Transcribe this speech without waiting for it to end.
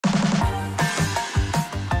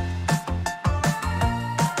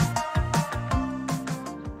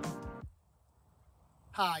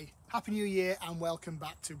Hi, Happy New Year and welcome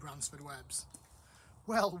back to Bransford Webs.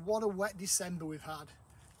 Well, what a wet December we've had.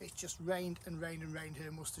 It's just rained and rained and rained here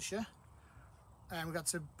in Worcestershire. We've had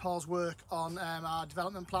to pause work on our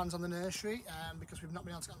development plans on the nursery because we've not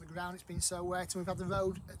been able to get on the ground. It's been so wet, and we've had the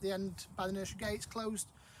road at the end by the nursery gates closed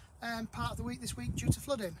part of the week this week due to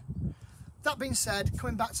flooding. That being said,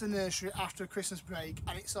 coming back to the nursery after a Christmas break,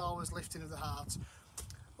 and it's always lifting of the heart.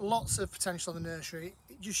 Lots of potential in the nursery.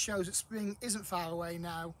 It just shows that spring isn't far away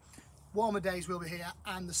now. Warmer days will be here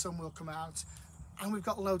and the sun will come out, and we've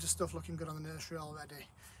got loads of stuff looking good on the nursery already.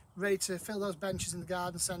 Ready to fill those benches in the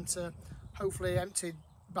garden centre, hopefully emptied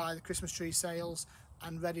by the Christmas tree sales,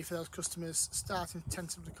 and ready for those customers starting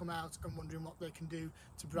tentatively to come out and wondering what they can do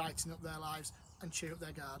to brighten up their lives and cheer up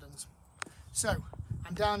their gardens. So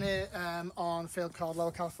I'm down here on a field called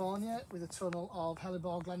Lower California with a tunnel of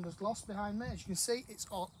Hellebore Glenda's Gloss behind me. As you can see, it's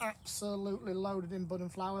all absolutely loaded in bud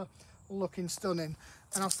and flower, looking stunning.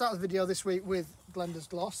 And I'll start the video this week with Glenda's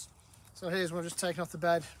Gloss. So here's one I've just taken off the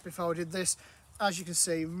bed before we did this. As you can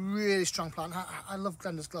see, really strong plant. I love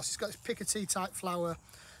Glenda's Gloss. It's got this Picotee type flower.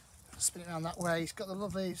 Spin it around that way. It's got the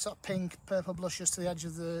lovely sort of pink, purple blushes to the edge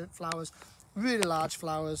of the flowers. Really large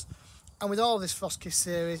flowers. And with all this Frostkiss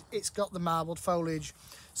series, it's got the marbled foliage.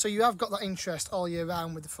 So you have got that interest all year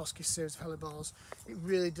round with the Frostkiss series of Hellebores. It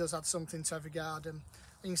really does add something to every garden. And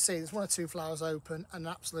you can see there's one or two flowers open and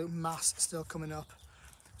an absolute mass still coming up.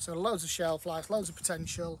 So loads of shelf life, loads of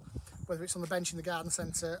potential, whether it's on the bench in the garden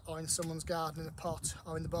centre or in someone's garden in a pot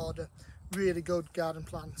or in the border. Really good garden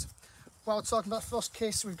plant. While we're talking about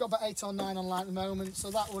Frostkiss, we've got about 8 or 9 online at the moment.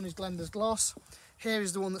 So that one is Glenda's Gloss. Here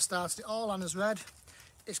is the one that started it all, Anna's Red.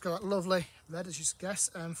 It's got that lovely red, as you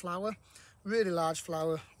guess, flower. Really large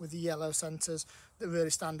flower with the yellow centres that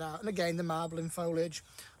really stand out. And again, the marbling foliage.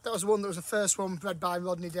 That was one that was the first one bred by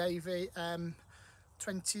Rodney Davey 30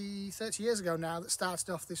 years ago now, that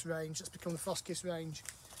started off this range. That's become the Frostkiss range.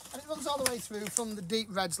 And it runs all the way through from the deep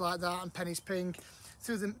reds like that and Penny's Pink,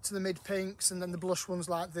 through to the mid pinks, and then the blush ones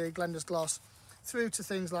like the Glenda's Gloss, through to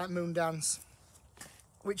things like Moon Dance,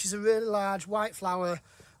 which is a really large white flower.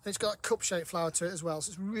 And it's got a cup-shaped flower to it as well, so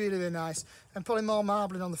it's really, really nice. And probably more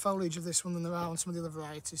marbling on the foliage of this one than there are on some of the other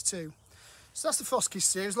varieties too. So that's the Frostkiss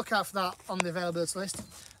series. Look out for that on the availability list.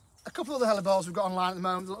 A couple of other Hellebores we've got online at the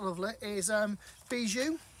moment that look lovely is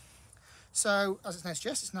Bijou. So, as its name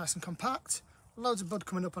suggests, it's nice and compact. Loads of bud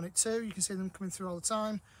coming up on it too. You can see them coming through all the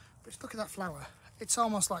time. But look at that flower. It's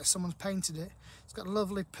almost like someone's painted it. It's got a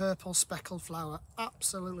lovely purple speckled flower.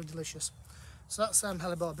 Absolutely delicious. So that's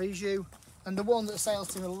Hellebore Bijou. And the one that the sales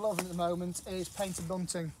team are loving at the moment is Painted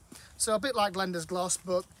Bunting. So a bit like Glenda's Gloss,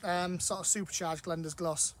 but sort of supercharged Glenda's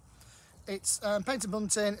Gloss. It's Painted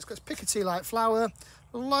Bunting, it's got its Picotee-like flower,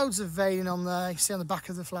 loads of veining on there, you see on the back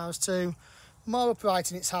of the flowers too. More upright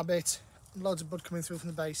in its habit, loads of bud coming through from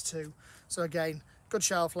the base too. So again, good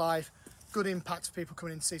shelf life, good impact for people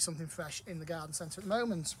coming in to see something fresh in the garden centre at the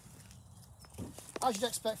moment. As you'd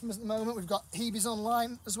expect from us at the moment, we've got Hebes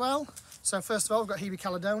online as well. So first of all, we've got Hebe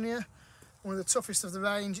Caledonia. One of the toughest of the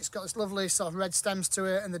range. It's got this lovely sort of red stems to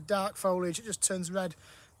it, and the dark foliage, it just turns red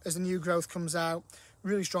as the new growth comes out.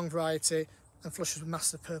 Really strong variety, and flushes with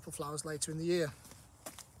massive purple flowers later in the year.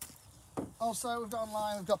 Also, we've got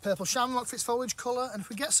online, we've got Purple Shamrock for its foliage colour, and if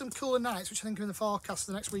we get some cooler nights, which I think are in the forecast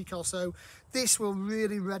for the next week or so, this will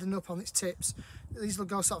really redden up on its tips. These will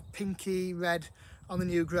go sort of pinky red on the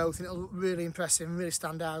new growth, and it'll look really impressive and really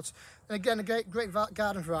stand out. And again, a great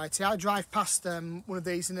garden variety. I drive past one of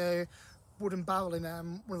these in a wooden barrel in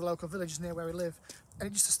one of the local villages near where we live, and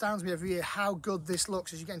it just astounds me every year how good this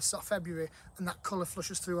looks as you get into sort of February and that colour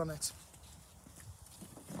flushes through on it.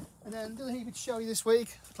 And then the other Hebe to show you this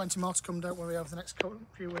week, plenty more to come, don't worry, over the next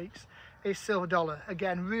few weeks, is Silver Dollar.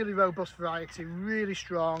 Again, really robust variety, really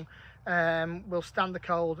strong, will stand the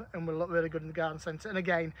cold and will look really good in the garden centre, and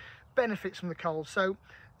again benefits from the cold. So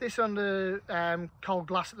this under cold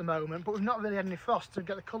glass at the moment, but we've not really had any frost to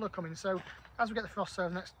get the colour coming. So as we get the frost over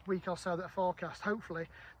the next week or so that are forecast, hopefully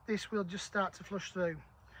this will just start to flush through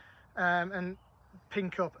and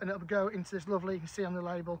pink up, and it'll go into this lovely, you can see on the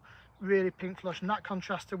label, really pink flush, and that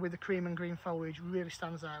contrasted with the cream and green foliage really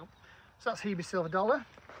stands out. So that's Hebe Silver Dollar.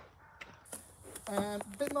 A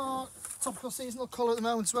bit more topical seasonal colour at the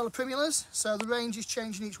moment as well, of Primulas. So the range is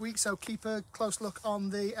changing each week, so keep a close look on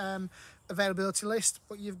the availability list.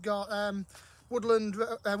 But you've got Woodland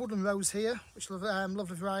Rose here, which is a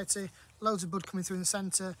lovely variety. Loads of bud coming through in the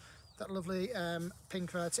centre, that lovely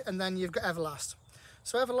pink variety. And then you've got Everlast.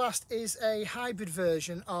 So Everlast is a hybrid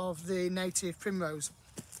version of the native Primrose.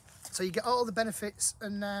 So you get all the benefits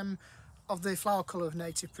and of the flower colour of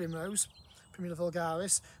native Primrose, Primula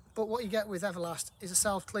vulgaris, but what you get with Everlast is a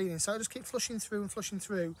self-cleaning, so I just keep flushing through and flushing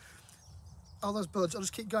through all those buds. I'll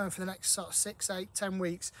just keep going for the next sort of 6, 8, 10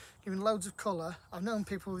 weeks, giving loads of colour. I've known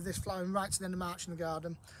people with this flowering right to the end of March in the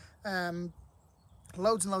garden.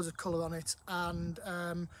 Loads and loads of colour on it, and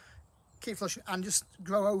keep flushing and just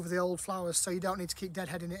grow over the old flowers, so you don't need to keep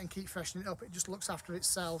deadheading it and keep freshening it up. It just looks after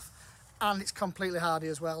itself, and it's completely hardy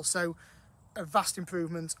as well. So a vast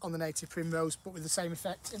improvement on the native primrose, but with the same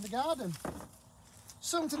effect in the garden.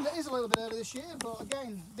 Something that is a little bit early this year, but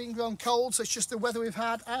again, being grown cold, so it's just the weather we've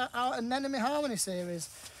had, our Anemone Harmony series.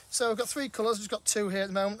 So I've got 3 colours, I've just got 2 here at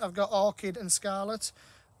the moment. I've got Orchid and Scarlet.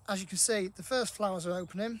 As you can see, the first flowers are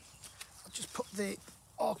opening. I'll just put the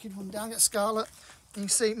Orchid one down, get Scarlet. You can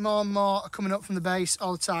see more and more are coming up from the base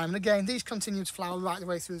all the time. And again, these continue to flower right the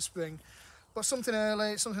way through the spring. But something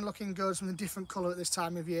early, something looking good, something different colour at this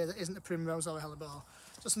time of year that isn't a primrose or a hellebore.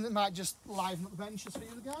 So something that might just liven up the benches for you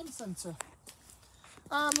in the garden centre.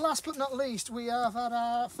 And last but not least, we have had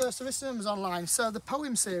our first Erysimums online. So the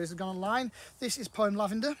poem series has gone online. This is Poem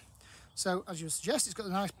Lavender. So as you would suggest, it's got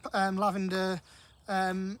the nice lavender,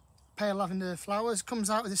 pale lavender flowers. Comes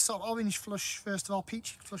out with this sort of orange flush first of all,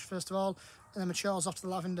 peachy flush first of all, and then matures off to the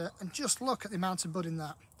lavender. And just look at the amount of bud in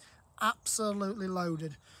that. Absolutely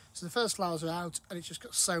loaded. So the first flowers are out, and it's just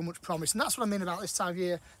got so much promise. And that's what I mean about this time of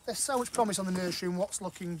year. There's so much promise on the nursery and what's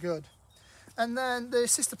looking good. And then the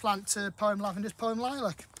sister plant to Poem Lavender is Poem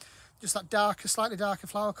Lilac. Just that darker, slightly darker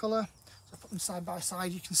flower colour. So I put them side by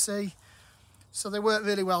side, you can see. So they work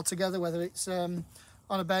really well together, whether it's on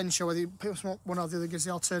a bench or whether you put one or the other, gives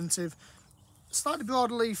the alternative. Slightly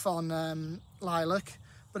broader leaf on lilac,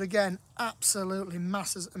 but again, absolutely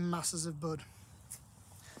masses and masses of bud.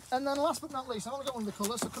 And then last but not least, I've only got one of the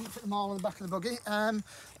colours, so I couldn't fit them all on the back of the buggy,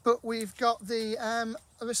 but we've got the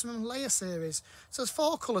Erysimum Layer series. So there's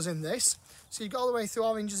 4 colours in this, so you go all the way through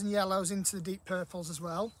oranges and yellows into the deep purples as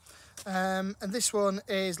well. And this one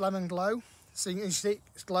is Lemon Glow, so you can see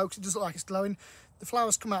it's glow because it does look like it's glowing. The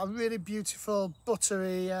flowers come out a really beautiful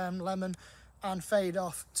buttery lemon and fade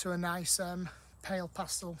off to a nice pale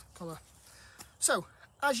pastel colour. So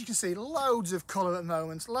as you can see, loads of colour at the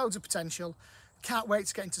moment, loads of potential. Can't wait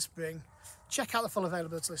to get into spring. Check out the full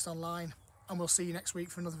availability list online, and we'll see you next week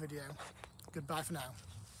for another video. Goodbye for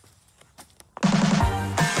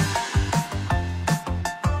now.